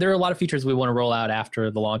yet. There are a lot of features we want to roll out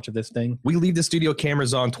after the launch of this thing. We leave the studio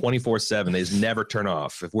cameras on 24/7. They just never turn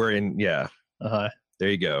off. If we're in, there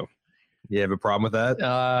you go. You have a problem with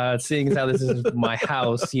that? Seeing as how this is my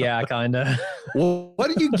house, yeah, kind of. Well,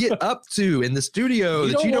 what do you get up to in the studio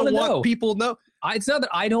that you don't want people to know? It's not that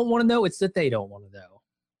I don't want to know; it's that they don't want to know.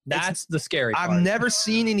 That's the scary part. I've never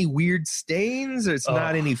seen any weird stains. It's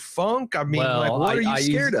not any funk. I mean, what are you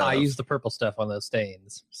scared of? I use the purple stuff on those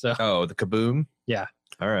stains. So the kaboom. Yeah.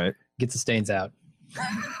 All right. Gets the stains out.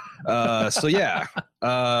 So yeah.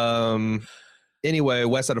 Anyway,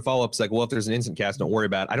 Wes had a follow-up. It's like, well, if there's an instant cast, don't worry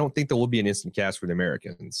about it. I don't think there will be an instant cast for the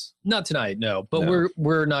Americans. Not tonight, no. But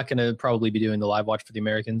we're not going to probably be doing the live watch for the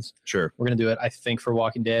Americans. Sure. We're going to do it, I think, for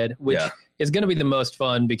Walking Dead, which is going to be the most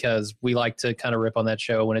fun because we like to kind of rip on that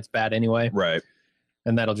show when it's bad anyway. Right.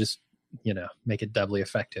 And that'll just, make it doubly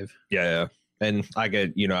effective. Yeah. And I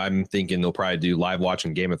get, I'm thinking they'll probably do live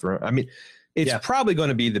watching Game of Thrones. I mean, it's probably going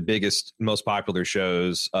to be the biggest, most popular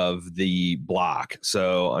shows of the block.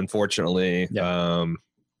 So unfortunately, I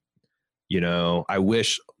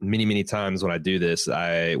wish many, many times when I do this,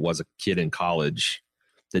 I was a kid in college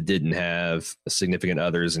that didn't have significant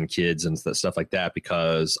others and kids and stuff like that,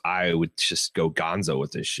 because I would just go gonzo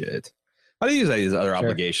with this shit. I do use these other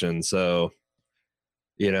obligations. So,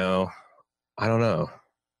 I don't know.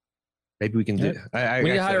 Maybe we can do. We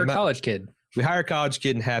need to hire a college kid. We hire a college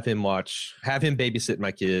kid and have him babysit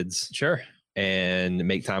my kids. Sure. And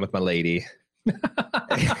make time with my lady.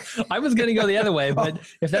 I was going to go the other way, but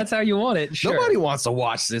if that's how you want it, sure. Nobody wants to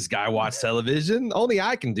watch this guy watch television. Only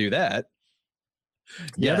I can do that.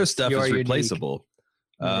 The other stuff is replaceable.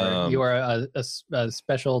 You are a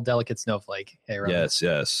special, delicate snowflake. Hey, Ryan.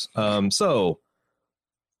 Yes. So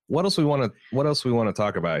what else we want to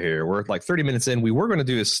talk about here? We're like 30 minutes in. We were going to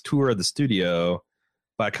do a tour of the studio,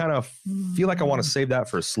 but I kind of feel like I want to save that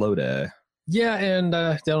for a slow day. Yeah, and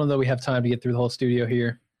don't know that we have time to get through the whole studio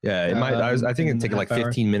here. Yeah, it might. I think it'd take like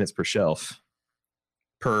 15 minutes per shelf,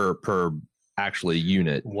 per actually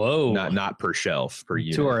unit. Whoa, not per shelf, per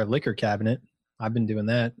unit. To our liquor cabinet. I've been doing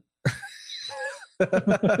that.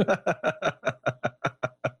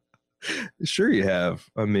 Sure you have.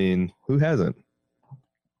 I mean, who hasn't?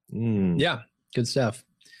 Yeah, good stuff.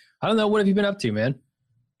 I don't know. What have you been up to, man?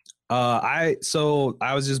 I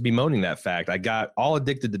was just bemoaning that fact. I got all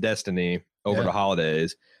addicted to Destiny over the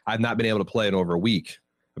holidays. I've not been able to play in over a week.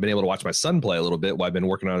 I've been able to watch my son play a little bit while I've been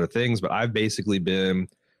working on other things, but I've basically been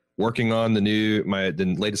working on the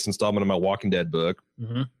latest installment of my Walking Dead book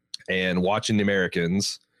and watching The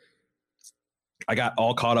Americans. I got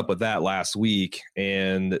all caught up with that last week,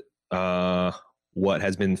 and what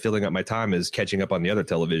has been filling up my time is catching up on the other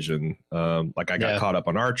television. I got caught up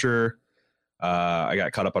on Archer. I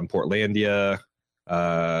got caught up on Portlandia.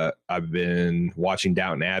 I've been watching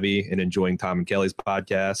Downton Abbey and enjoying Tom and Kelly's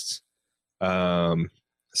podcasts.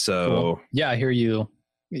 Cool. Yeah, I hear you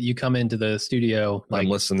You come into the studio, like, I'm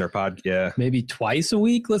listening to their podcast, maybe twice a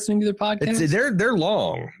week, listening to their podcast. They're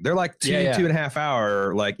long. They're like 2.5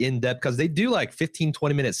 hour, like in depth, because they do like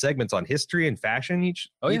 15-20 minute segments on history and fashion each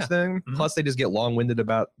thing. Mm-hmm. Plus, they just get long winded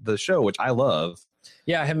about the show, which I love.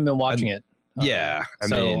 Yeah, I haven't been watching it. Yeah, I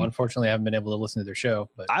mean, unfortunately, I haven't been able to listen to their show.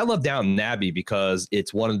 But I love Downton Abbey because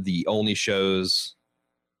it's one of the only shows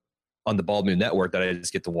on the Bald Move Network that I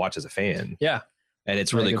just get to watch as a fan. Yeah. And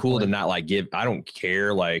it's really cool to not like I don't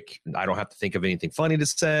care. Like, I don't have to think of anything funny to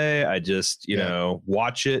say. I just, you know,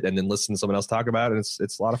 watch it and then listen to someone else talk about it. And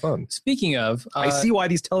it's a lot of fun. Speaking of, I see why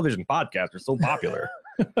these television podcasts are so popular.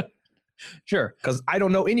 Sure. Because I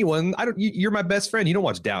don't know anyone. You're my best friend. You don't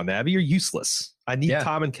watch Downton Abbey. You're useless. I need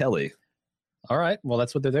Tom and Kelly. All right. Well,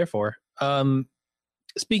 that's what they're there for.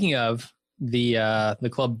 Speaking of the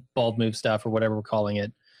Club Bald Move stuff or whatever we're calling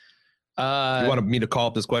it. You wanted me to call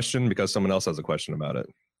up this question because someone else has a question about it?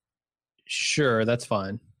 Sure, that's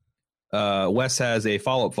fine. Wes has a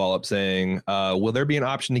follow-up saying, will there be an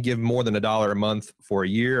option to give more than $1 a month for a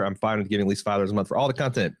year? I'm fine with giving at least $5 a month for all the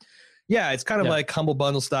content. Yeah, it's kind of like Humble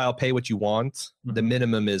Bundle style, pay what you want. Mm-hmm. The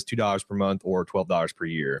minimum is $2 per month or $12 per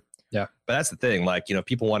year. Yeah. But that's the thing. Like, you know,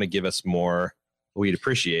 people want to give us more. We'd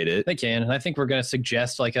appreciate it. They can. And I think we're going to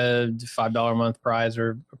suggest like a $5 a month price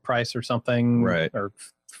or something. Right. Or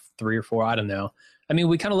 3 or 4. I don't know. I mean,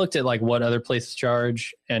 we kind of looked at like what other places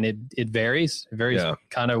charge, and it varies. It varies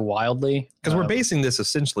kind of wildly. Because we're basing this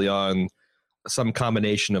essentially on some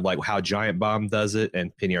combination of like how Giant Bomb does it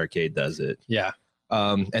and Penny Arcade does it. Yeah.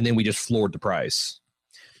 And then we just floored the price.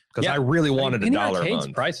 Because I really wanted Penny $1 a Arcade's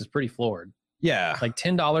month. price is pretty floored. Yeah. Like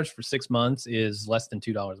 $10 for 6 months is less than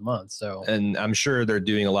 $2 a month. So, and I'm sure they're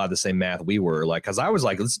doing a lot of the same math we were. Like, because I was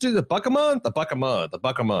like, let's do the $1 a month, $1 a month,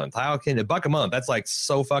 $1 a month. How can $1 a month? That's like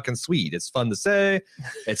so fucking sweet. It's fun to say.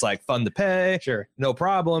 It's like fun to pay. Sure. No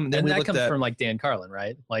problem. Then and that comes from like Dan Carlin,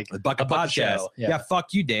 right? Like the $1 a podcast. Yeah,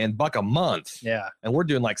 fuck you, Dan. $1 a month. Yeah. And we're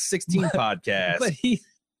doing like 16 podcasts.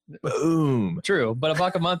 But boom. True. But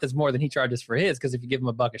 $1 a month is more than he charges for his, because if you give him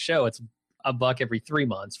 $1 a show, it's $1 every 3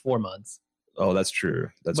 months, 4 months. Oh, that's true.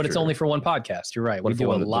 But it's only for one podcast. You're right. We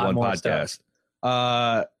do a lot more podcast.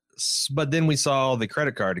 But then we saw the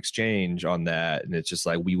credit card exchange on that, and it's just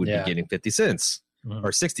like we would be getting 50 cents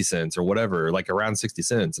or 60 cents or whatever, like around 60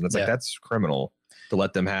 cents. And it's like, that's criminal to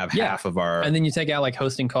let them have half of our. And then you take out like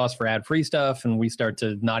hosting costs for ad-free stuff, and we start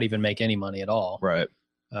to not even make any money at all. Right.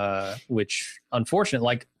 Which, unfortunately,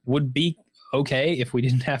 like would be okay if we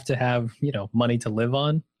didn't have to have, money to live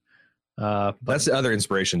on. That's the other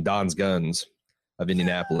inspiration, Don's Guns of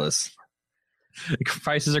Indianapolis.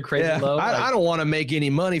 Prices are crazy low. I don't want to make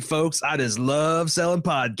any money, folks. I just love selling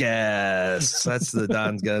podcasts. That's the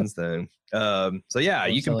Don's Guns thing. So yeah,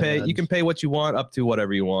 you can pay what you want up to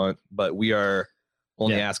whatever you want, but we are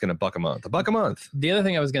only asking $1 a month. $1 a month. The other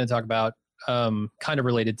thing I was going to talk about, kind of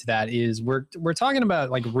related to that, is we're talking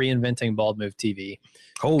about like reinventing Bald Move TV.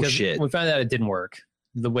 Oh shit! We found out it didn't work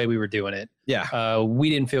the way we were doing it. Yeah. We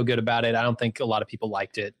didn't feel good about it. I don't think a lot of people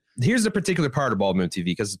liked it. Here's the particular part of Bald Move TV,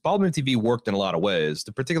 because Bald Move TV worked in a lot of ways.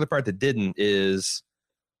 The particular part that didn't is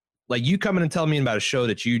like you coming and telling me about a show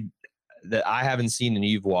that I haven't seen and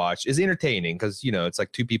you've watched is entertaining, because it's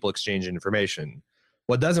like two people exchanging information.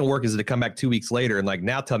 What doesn't work is to come back 2 weeks later and like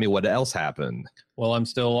now tell me what else happened. Well, I'm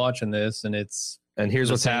still watching this, and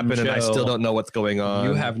here's what's happened, and I still don't know what's going on.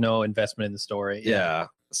 You have no investment in the story. Yeah.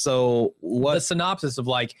 So the synopsis of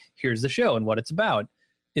like, here's the show and what it's about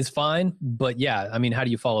is fine. But yeah, I mean, how do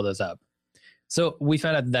you follow those up? So we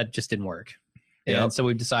found out that just didn't work. And so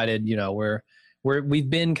we've decided, we put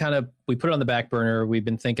it on the back burner. We've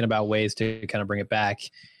been thinking about ways to kind of bring it back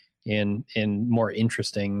in more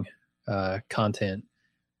interesting content.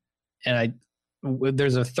 And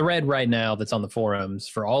there's a thread right now that's on the forums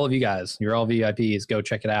for all of you guys. You're all VIPs. Go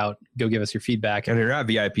check it out. Go give us your feedback. And if you're not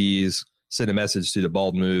VIPs, send a message to the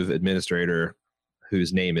Bald Move administrator,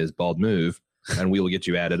 whose name is Bald Move, and we will get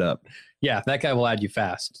you added up. Yeah, that guy will add you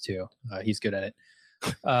fast too. He's good at it.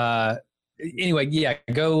 Anyway, yeah,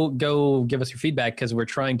 go give us your feedback, because we're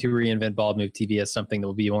trying to reinvent Bald Move TV as something that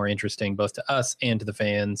will be more interesting both to us and to the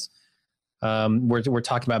fans. We're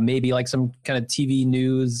talking about maybe like some kind of TV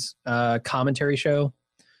news commentary show,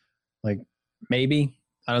 like maybe.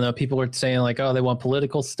 I don't know. People are saying like, oh, they want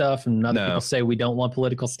political stuff, and other people say we don't want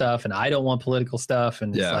political stuff, and I don't want political stuff,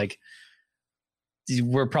 and it's like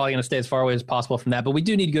we're probably going to stay as far away as possible from that. But we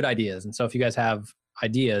do need good ideas, and so if you guys have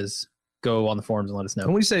ideas, go on the forums and let us know.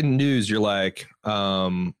 When we say news, you're like,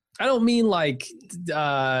 I don't mean like,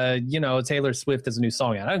 Taylor Swift has a new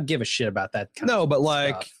song out. I don't give a shit about that kind of but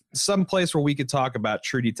like stuff. Some place where we could talk about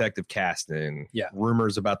True Detective casting,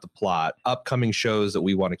 rumors about the plot, upcoming shows that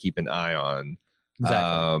we want to keep an eye on.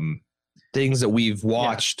 Exactly. Things that we've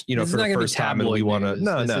watched, for the first time, and we want to.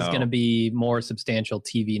 No, this is going to be more substantial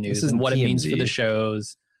TV news and what TMZ. It means for the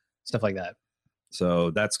shows, stuff like that.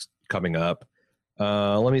 So that's coming up.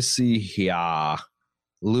 Let me see here.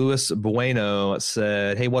 Luis Bueno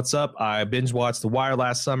said, "Hey, what's up? I binge watched The Wire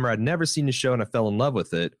last summer. I'd never seen the show and I fell in love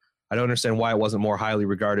with it. I don't understand why it wasn't more highly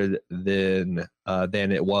regarded than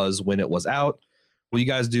it was when it was out. Will you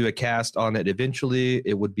guys do a cast on it eventually?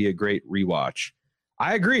 It would be a great rewatch."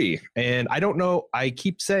 I agree. And I don't know. I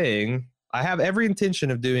keep saying I have every intention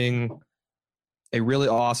of doing a really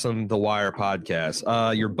awesome The Wire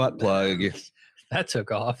podcast. Your butt plug. That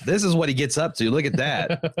took off. This is what he gets up to. Look at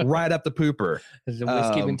that. Right up the pooper. Has the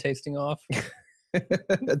whiskey been tasting off?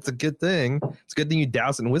 That's a good thing. It's a good thing you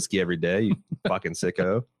douse in whiskey every day, you fucking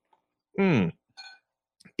sicko.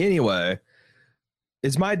 Anyway,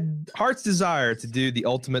 it's my heart's desire to do the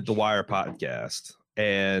ultimate The Wire podcast.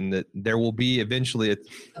 And there will be eventually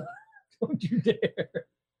Don't you dare.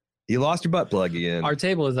 You lost your butt plug again. Our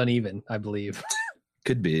table is uneven, I believe.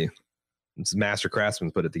 Could be. It's master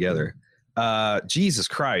craftsmen put it together. Jesus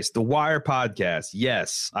Christ. The Wire podcast.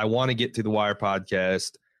 Yes, I want to get to The Wire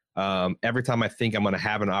podcast. Every time I think I'm going to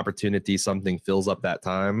have an opportunity, something fills up that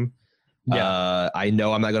time. Yeah. I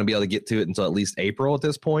know I'm not going to be able to get to it until at least April at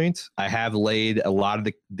this point. I have laid a lot of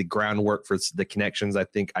the groundwork for the connections I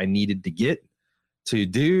think I needed to get to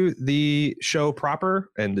do the show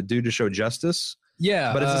proper and to do the show justice.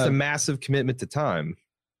 Yeah. But it's just a massive commitment to time,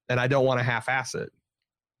 and I don't want to half-ass it.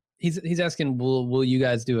 He's asking, will you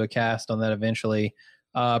guys do a cast on that eventually?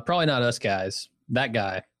 Probably not us guys. That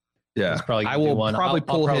guy. Yeah. I will probably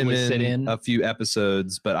pull him in a few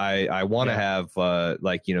episodes, but I want to have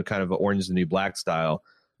kind of an Orange is the New Black style,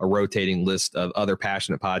 a rotating list of other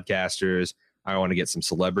passionate podcasters. I want to get some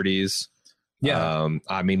celebrities. Yeah.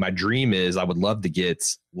 I mean, my dream is I would love to get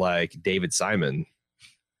like David Simon.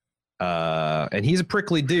 And he's a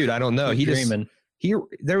prickly dude. I don't know.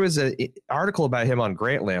 There was an article about him on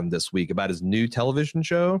Grantland this week about his new television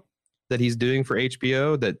show that he's doing for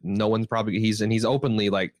HBO that no one's he's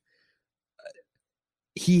openly like,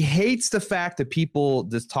 he hates the fact that people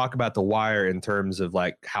just talk about The Wire in terms of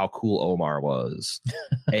like how cool Omar was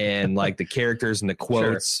and like the characters and the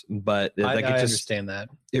quotes. Sure. But like, I understand that.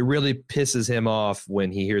 It really pisses him off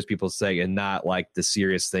when he hears people say and not like the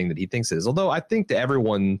serious thing that he thinks it is. Although I think that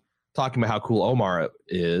everyone talking about how cool Omar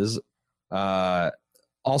is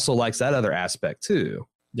also likes that other aspect too.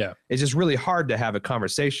 Yeah. It's just really hard to have a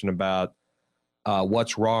conversation about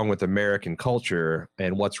what's wrong with American culture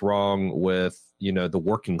and what's wrong with, the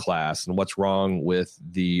working class and what's wrong with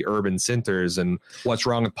the urban centers and what's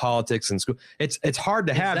wrong with politics and school. It's hard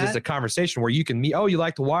to have just a conversation where you can meet, you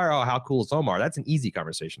like The Wire? Oh, how cool is Omar? That's an easy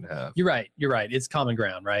conversation to have. You're right. It's common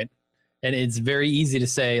ground, right? And it's very easy to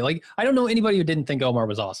say, like, I don't know anybody who didn't think Omar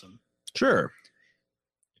was awesome. Sure.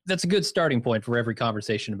 That's a good starting point for every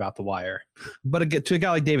conversation about The Wire. But to a guy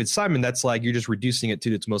like David Simon, that's like you're just reducing it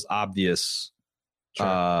to its most obvious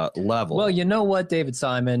level. Well, you know what, David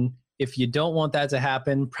Simon? If you don't want that to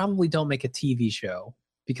happen, probably don't make a TV show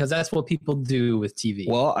because that's what people do with TV.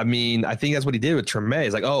 Well, I mean, I think that's what he did with Treme.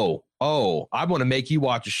 He's like, I want to make you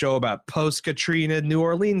watch a show about post-Katrina New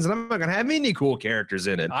Orleans, and I'm not going to have any cool characters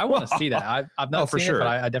in it. I want to see that. I've not seen it, but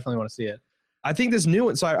I definitely want to see it. I think this new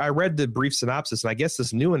one, so I read the brief synopsis, and I guess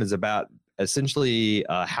this new one is about essentially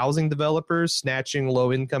housing developers snatching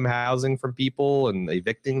low-income housing from people and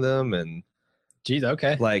evicting them, and geez,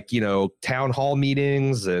 okay, like town hall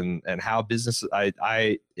meetings and how business.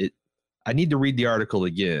 I need to read the article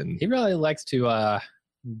again. He really likes to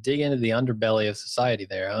dig into the underbelly of society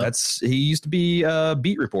there, huh? He used to be a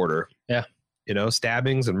beat reporter. Yeah.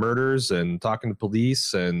 Stabbings and murders and talking to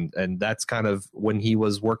police. And that's kind of when he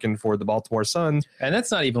was working for the Baltimore Sun. And that's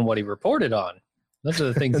not even what he reported on. Those are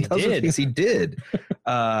the things he did. Those are the things he did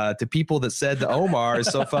to people that said that Omar is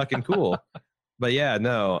so fucking cool. But yeah,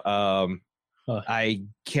 no, I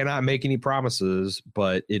cannot make any promises,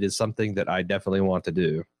 but it is something that I definitely want to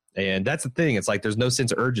do. And that's the thing. It's like there's no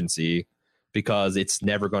sense of urgency because it's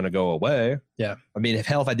never going to go away. Yeah. I mean,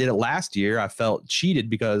 if I did it last year, I felt cheated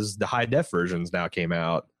because the high def versions now came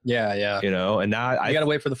out. Yeah, yeah. And now I got to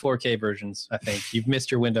wait for the 4K versions, I think. You've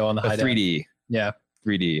missed your window on the high 3D. Def. Yeah.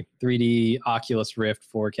 3D Oculus Rift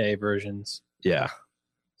 4K versions. Yeah.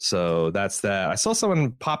 So that's that. I saw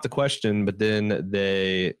someone pop the question, but then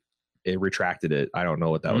it retracted it. I don't know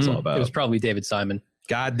what that was all about. It was probably David Simon.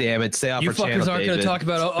 God damn it. Stay off our channel, You fuckers aren't going to talk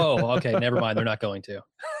about... Oh, okay. Never mind. They're not going to.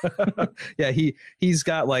 Yeah, he's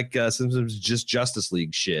got like some just Justice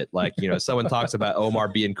League shit. Like, someone talks about Omar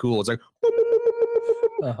being cool. It's like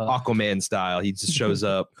Aquaman style. He just shows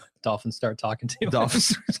up. Dolphins start talking to him. Dolphins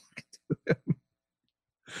start talking to him.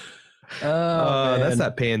 That's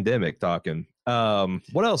that pandemic talking.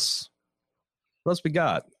 What else? What else we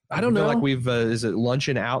got? I don't know. Like we've is it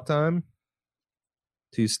luncheon out time?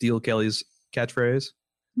 To steal Kelly's catchphrase?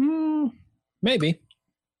 Maybe.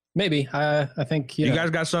 I think you guys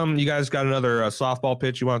got some. You guys got another softball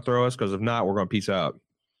pitch you want to throw us? Because if not, we're going to peace out.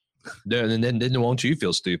 Then won't you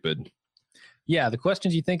feel stupid? Yeah, the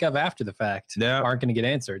questions you think of after the fact aren't going to get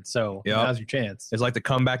answered. So now's your chance. It's like the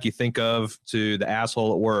comeback you think of to the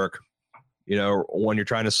asshole at work. When you're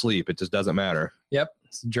trying to sleep, it just doesn't matter. Yep,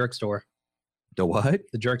 it's the jerk store. The what?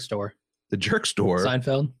 The jerk store. The jerk store.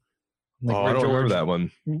 Seinfeld. I don't remember that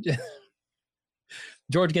one.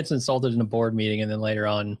 George gets insulted in a board meeting, and then later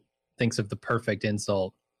on thinks of the perfect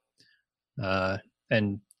insult,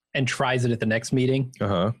 and tries it at the next meeting.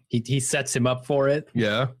 He sets him up for it.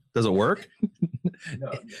 Yeah. Does it work?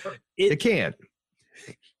 No. It can't.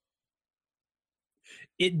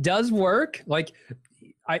 It does work. Like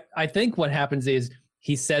I think what happens is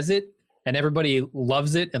he says it and everybody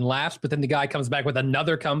loves it and laughs, but then the guy comes back with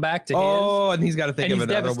another comeback to his. Oh, and he's got to think of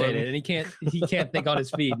another one. And he can't think on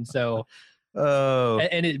his feet, and so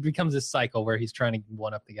and it becomes a cycle where he's trying to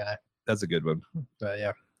one up the guy. That's a good one. But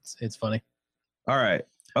yeah, it's funny. All right.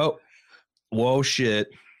 Oh, whoa, shit.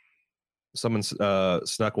 Someone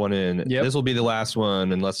snuck one in. Yep. This will be the last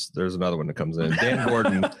one unless there's another one that comes in. Dan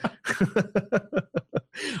Gordon.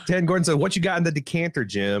 Dan Gordon said, "What you got in the decanter,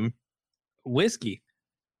 Jim?" Whiskey.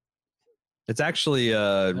 It's actually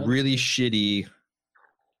a really shitty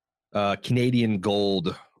Canadian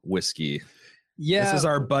Gold whiskey. Yeah. This is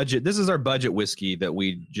our budget whiskey that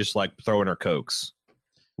we just like throw in our Cokes.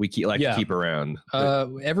 We keep around.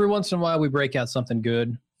 Every once in a while we break out something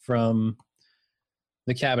good from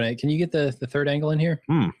the cabinet. Can you get the third angle in here?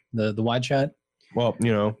 The wide shot? Well,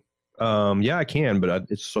 yeah, I can, but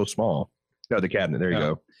it's so small. No, the cabinet. There you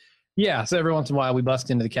go. Yeah, so every once in a while we bust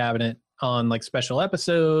into the cabinet on like special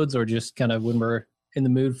episodes or just kind of when we're in the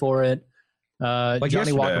mood for it. Like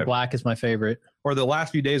Johnny Walker Black is my favorite. Or the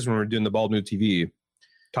last few days when we were doing the Bald Move TV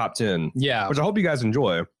top 10. Yeah. Which I hope you guys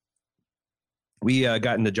enjoy. We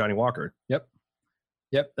got into Johnny Walker.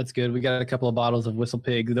 Yep, that's good. We got a couple of bottles of Whistle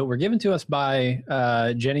Pig that were given to us by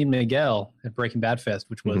Jenny Miguel at Breaking Bad Fest,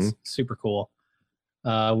 which was super cool.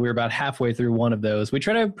 We were about halfway through one of those. We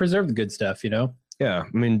try to preserve the good stuff, Yeah,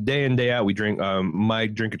 I mean, day in, day out, we drink. My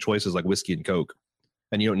drink of choice is like whiskey and Coke,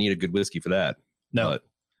 and you don't need a good whiskey for that. No.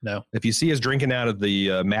 If you see us drinking out of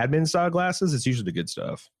the Mad Men style glasses, it's usually the good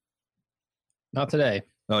stuff. Not today.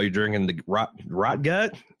 Oh, you're drinking the rot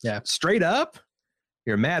gut? Yeah. Straight up?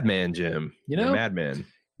 You're a madman, Jim. You're a madman.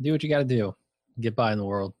 Do what you got to do. Get by in the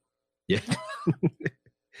world. Yeah.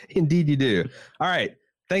 Indeed you do. All right.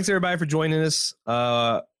 Thanks, everybody, for joining us.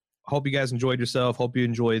 Hope you guys enjoyed yourself. Hope you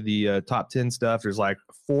enjoy the top 10 stuff. There's like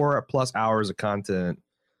 4+ hours of content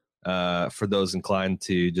for those inclined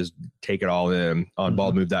to just take it all in on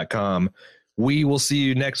baldmove.com. We will see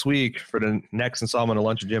you next week for the next installment of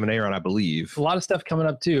Lunch with Jim and Aaron, I believe. A lot of stuff coming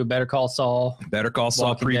up, too. Better Call Saul. Better Call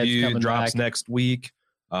Saul preview drops next week.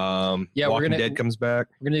 Walking Dead comes back.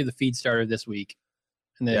 We're going to do the feed starter this week.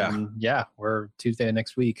 And then, we're Tuesday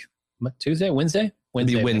next week. Tuesday? Wednesday?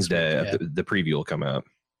 Wednesday. The preview will come out.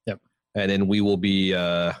 Yep. And then we will be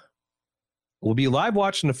live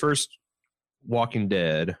watching the first Walking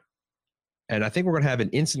Dead. And I think we're going to have an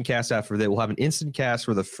instant cast after that. We'll have an instant cast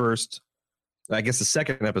for the first, I guess, the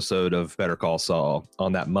second episode of Better Call Saul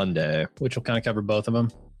on that Monday. Which will kind of cover both of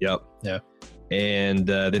them. Yep. Yeah. And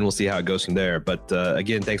then we'll see how it goes from there. But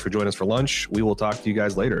again, thanks for joining us for lunch. We will talk to you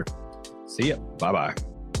guys later. See ya. Bye-bye.